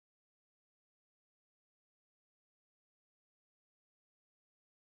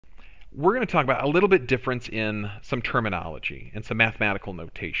we're going to talk about a little bit difference in some terminology and some mathematical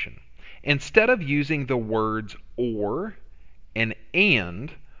notation. Instead of using the words or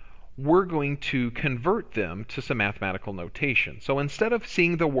and, we're going to convert them to some mathematical notation. So instead of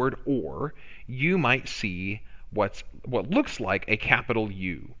seeing the word or, you might see what looks like a capital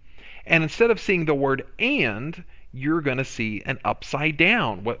U. And instead of seeing the word and, you're going to see an upside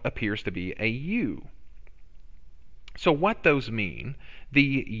down, what appears to be a U. So what those mean,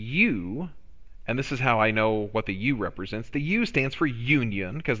 the U, and this is how I know what the U represents, the U stands for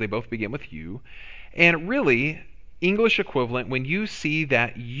union, because they both begin with U, and really, English equivalent, when you see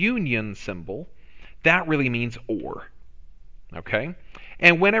that union symbol, that really means or. Okay?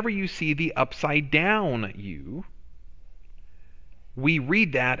 And whenever you see the upside down U, we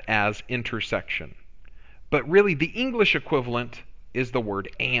read that as intersection. But really, the English equivalent is the word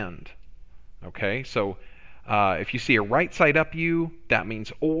and. Okay? So if you see a right side up U, that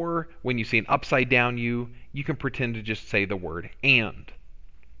means or. When you see an upside down U, you can pretend to just say the word and.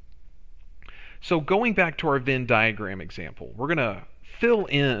 So going back to our Venn diagram example, we're going to fill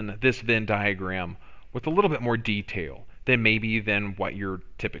in this Venn diagram with a little bit more detail than what you're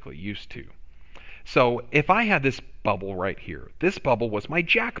typically used to. So if I had this bubble right here, this bubble was my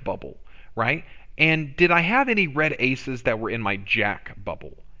jack bubble, right? And did I have any red aces that were in my jack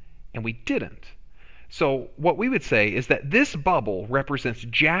bubble? And we didn't. So what we would say is that this bubble represents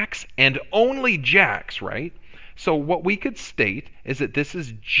jacks and only jacks, right? So what we could state is that this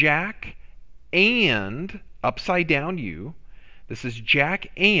is jack and upside down U. This is jack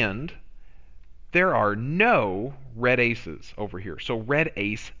and there are no red aces over here. So red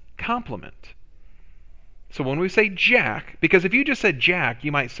ace complement. So when we say jack, because if you just said jack,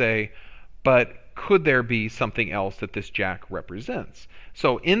 you might say, but could there be something else that this jack represents?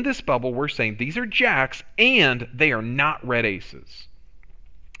 So in this bubble, we're saying these are jacks and they are not red aces.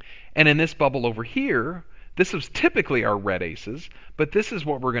 And in this bubble over here, this is typically our red aces, but this is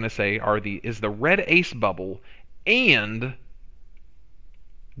what we're going to say is the red ace bubble and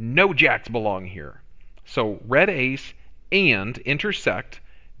no jacks belong here. So red ace and intersect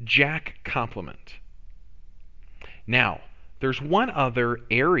jack complement. Now, there's one other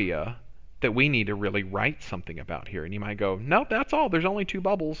area that we need to really write something about here. And you might go, no, that's all. There's only two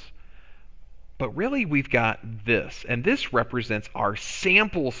bubbles. But really, we've got this. And this represents our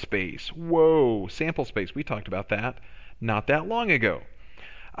sample space. Whoa, sample space. We talked about that not that long ago.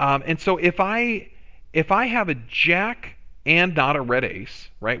 And so if I have a jack and not a red ace,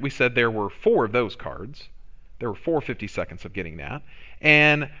 right? We said there were 4 of those cards. There were 4 50-seconds of getting that.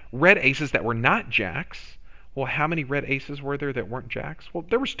 And red aces that were not jacks. Well, how many red aces were there that weren't jacks? Well,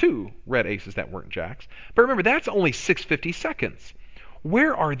 there was 2 red aces that weren't jacks. But remember, that's only 6 50-seconds.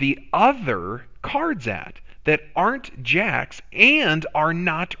 Where are the other cards at that aren't jacks and are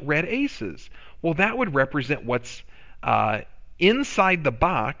not red aces? Well, that would represent what's inside the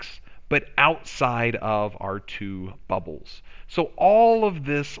box, but outside of our 2 bubbles. So all of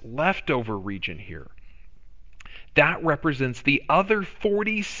this leftover region here, that represents the other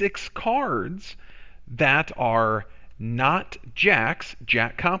 46 cards that are not jacks,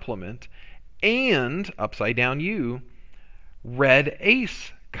 jack complement, and upside down U, red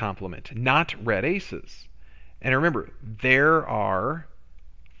ace complement, not red aces. And remember, there are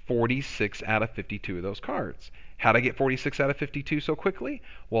 46 out of 52 of those cards. How'd I get 46 out of 52 so quickly?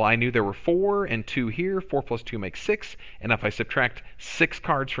 Well, I knew there were 4 and 2 here. 4 plus 2 makes 6. And if I subtract 6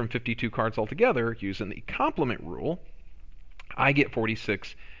 cards from 52 cards altogether using the complement rule, I get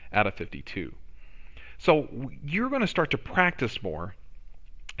 46 out of 52. So you're going to start to practice more.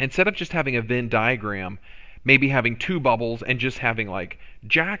 Instead of just having a Venn diagram, maybe having 2 bubbles and just having like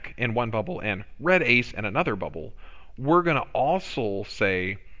jack in one bubble and red ace in another bubble, we're going to also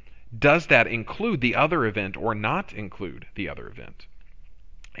say, does that include the other event or not include the other event?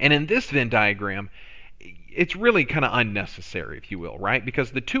 And in this Venn diagram, it's really kind of unnecessary, if you will, right?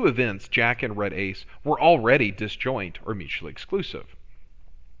 Because the 2 events, jack and red ace, were already disjoint or mutually exclusive.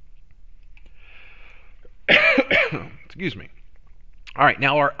 Excuse me. All right,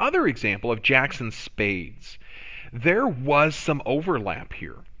 now our other example of jacks and spades. There was some overlap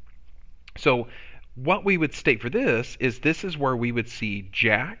here. So what we would state for this is where we would see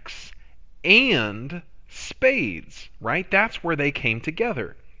jacks and spades, right? That's where they came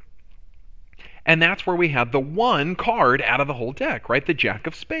together. And that's where we have the one card out of the whole deck, right? The jack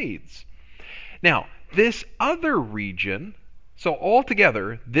of spades. Now, this other region, so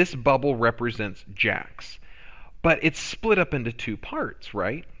altogether, this bubble represents jacks. But it's split up into 2 parts,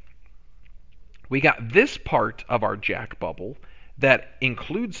 right? We got this part of our jack bubble that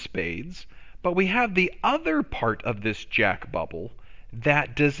includes spades, but we have the other part of this jack bubble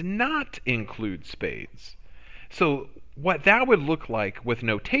that does not include spades. So what that would look like with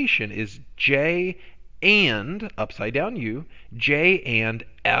notation is J and, upside down U, J and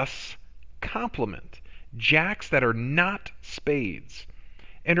S complement. Jacks that are not spades.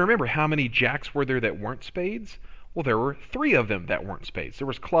 And remember, how many jacks were there that weren't spades? Well, there were 3 of them that weren't spades. There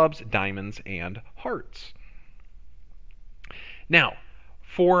was clubs, diamonds, and hearts. Now,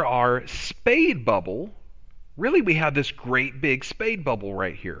 for our spade bubble, really we have this great big spade bubble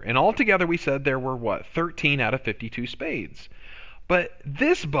right here. And altogether we said there were, what, 13 out of 52 spades. But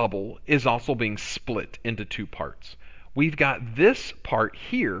this bubble is also being split into 2 parts. We've got this part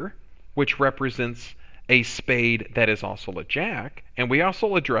here, which represents a spade that is also a jack, and we address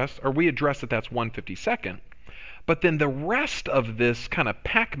that that's 1/52nd. But then the rest of this kind of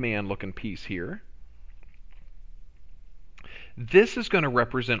Pac-Man looking piece here, this is going to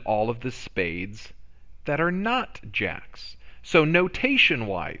represent all of the spades that are not jacks. So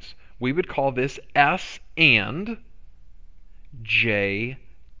notation-wise, we would call this S and J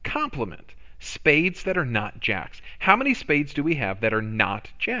complement. Spades that are not jacks. How many spades do we have that are not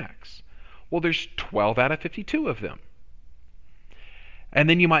jacks? Well, there's 12 out of 52 of them. And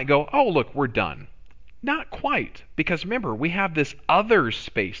then you might go, oh, look, we're done. Not quite, because remember, we have this other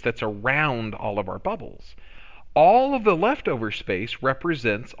space that's around all of our bubbles. All of the leftover space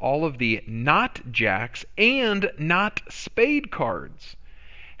represents all of the not jacks and not spade cards.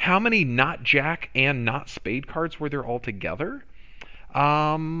 How many not jack and not spade cards were there altogether?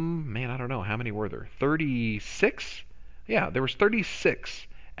 Man, I don't know. How many were there? 36? Yeah, there was 36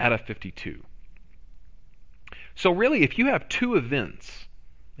 out of 52. So really, if you have two events,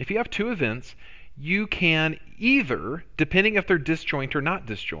 you can either, depending if they're disjoint or not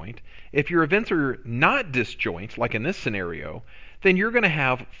disjoint, if your events are not disjoint, like in this scenario, then you're going to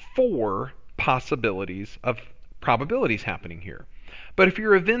have 4 possibilities of probabilities happening here. But if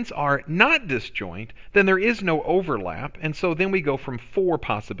your events are not disjoint, then there is no overlap, and so then we go from 4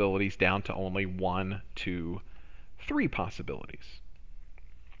 possibilities down to only 1, 2, 3 possibilities.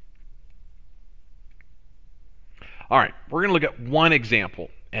 All right, we're going to look at one example,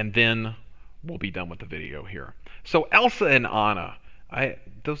 and then we'll be done with the video here. So Elsa and Anna,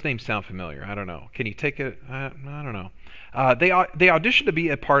 those names sound familiar. I don't know. Can you take it? I don't know. They auditioned to be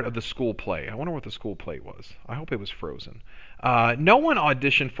a part of the school play. I wonder what the school play was. I hope it was Frozen. No one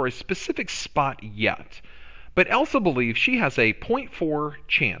auditioned for a specific spot yet, but Elsa believes she has a 0.4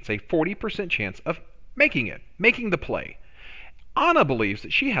 chance, a 40% chance of making the play. Anna believes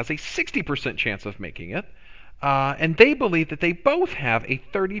that she has a 60% chance of making it, and they believe that they both have a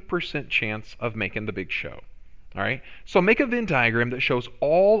 30% chance of making the big show. All right, so make a Venn diagram that shows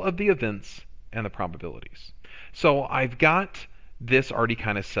all of the events and the probabilities. So I've got this already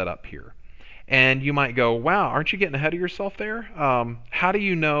kind of set up here. And you might go, wow, aren't you getting ahead of yourself there? How do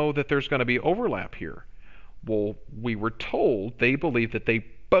you know that there's going to be overlap here? Well, we were told they believe that they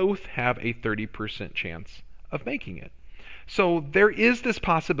both have a 30% chance of making it. So there is this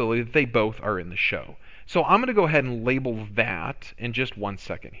possibility that they both are in the show. So I'm going to go ahead and label that in just 1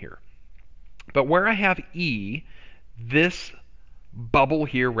 second here. But where I have E, this bubble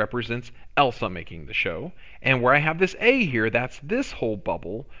here represents Elsa making the show. And where I have this A here, that's this whole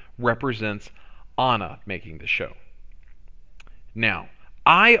bubble, represents Anna making the show. Now,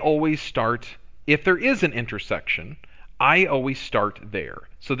 I always start, if there is an intersection, I always start there.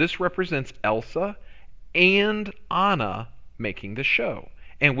 So this represents Elsa and Anna making the show.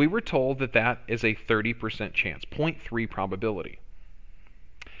 And we were told that that is a 30% chance, 0.3 probability.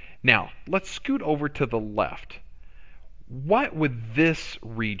 Now, let's scoot over to the left. What would this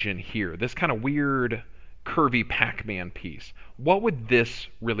region here, this kind of weird curvy Pac-Man piece, what would this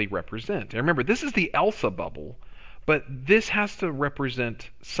really represent? And remember, this is the Elsa bubble, but this has to represent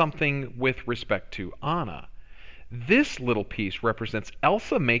something with respect to Anna. This little piece represents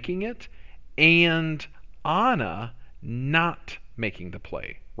Elsa making it and Anna not making the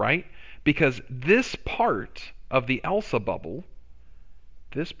play, right? Because this part of the Elsa bubble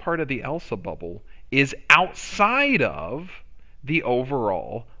is outside of the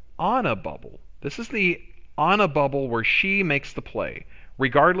overall Anna bubble. This is the Anna bubble where she makes the play,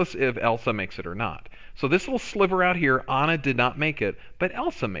 regardless if Elsa makes it or not. So this little sliver out here, Anna did not make it, but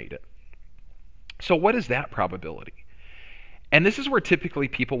Elsa made it. So what is that probability? And this is where typically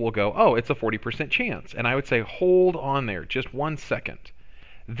people will go, oh, it's a 40% chance. And I would say, hold on there, just 1 second.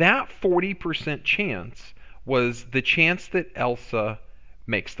 That 40% chance was the chance that Elsa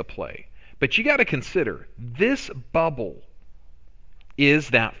makes the play. But you got to consider, this bubble is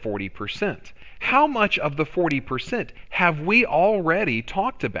that 40%. How much of the 40% have we already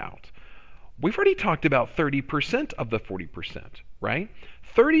talked about? We've already talked about 30% of the 40%, right?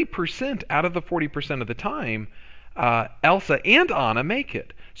 30% out of the 40% of the time, Elsa and Anna make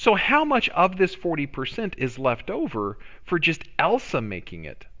it. So how much of this 40% is left over for just Elsa making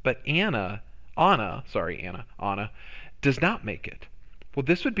it, but Anna does not make it? Well,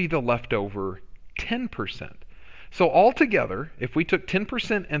 this would be the leftover 10%. So altogether, if we took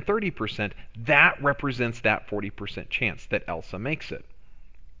 10% and 30%, that represents that 40% chance that Elsa makes it.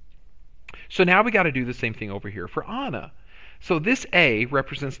 So now we got to do the same thing over here for Anna. So this A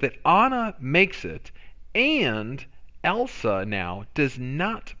represents that Anna makes it and Elsa now does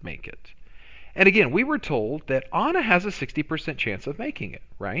not make it. And again, we were told that Anna has a 60% chance of making it,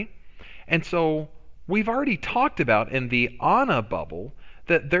 right? And so we've already talked about in the Anna bubble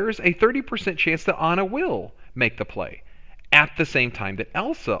that there's a 30% chance that Anna will make the play at the same time that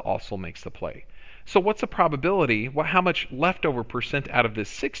Elsa also makes the play. So what's the probability? Well, how much leftover percent out of this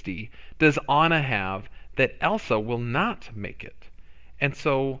 60 does Anna have that Elsa will not make it? And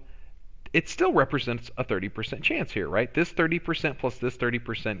so it still represents a 30% chance here, right? This 30% plus this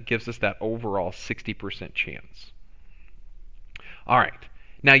 30% gives us that overall 60% chance. All right.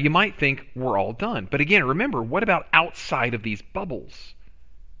 Now you might think we're all done. But again, remember, what about outside of these bubbles?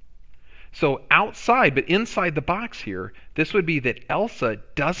 So outside, but inside the box here, this would be that Elsa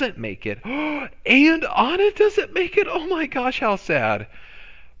doesn't make it, and Anna doesn't make it. Oh my gosh, how sad.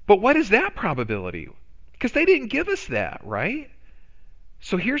 But what is that probability? Because they didn't give us that, right?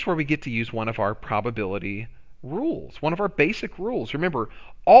 So here's where we get to use one of our probability rules, one of our basic rules. Remember,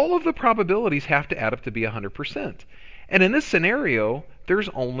 all of the probabilities have to add up to be 100%. And in this scenario, there's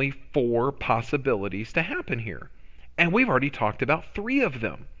only 4 possibilities to happen here. And we've already talked about 3 of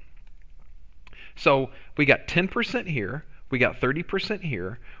them. So we got 10% here, we got 30%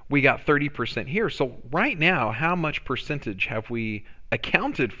 here, we got 30% here. So right now, how much percentage have we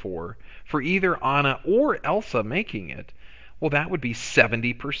accounted for either Anna or Elsa making it? Well, that would be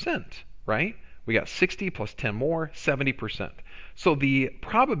 70%, right? We got 60 plus 10 more, 70%. So the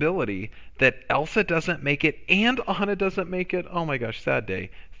probability that Elsa doesn't make it and Anna doesn't make it, oh my gosh, sad day,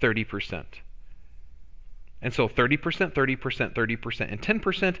 30%. And so 30%, 30%, 30%, and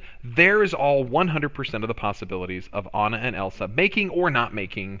 10%, there is all 100% of the possibilities of Anna and Elsa making or not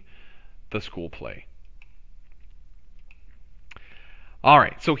making the school play. All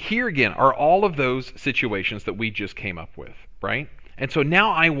right, so here again are all of those situations that we just came up with, right? And so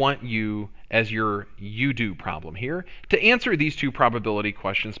now I want you, as your you-do problem here, to answer these 2 probability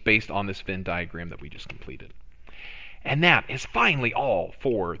questions based on this Venn diagram that we just completed. And that is finally all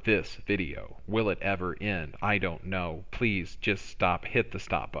for this video. Will it ever end? I don't know. Please just stop. Hit the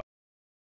stop button.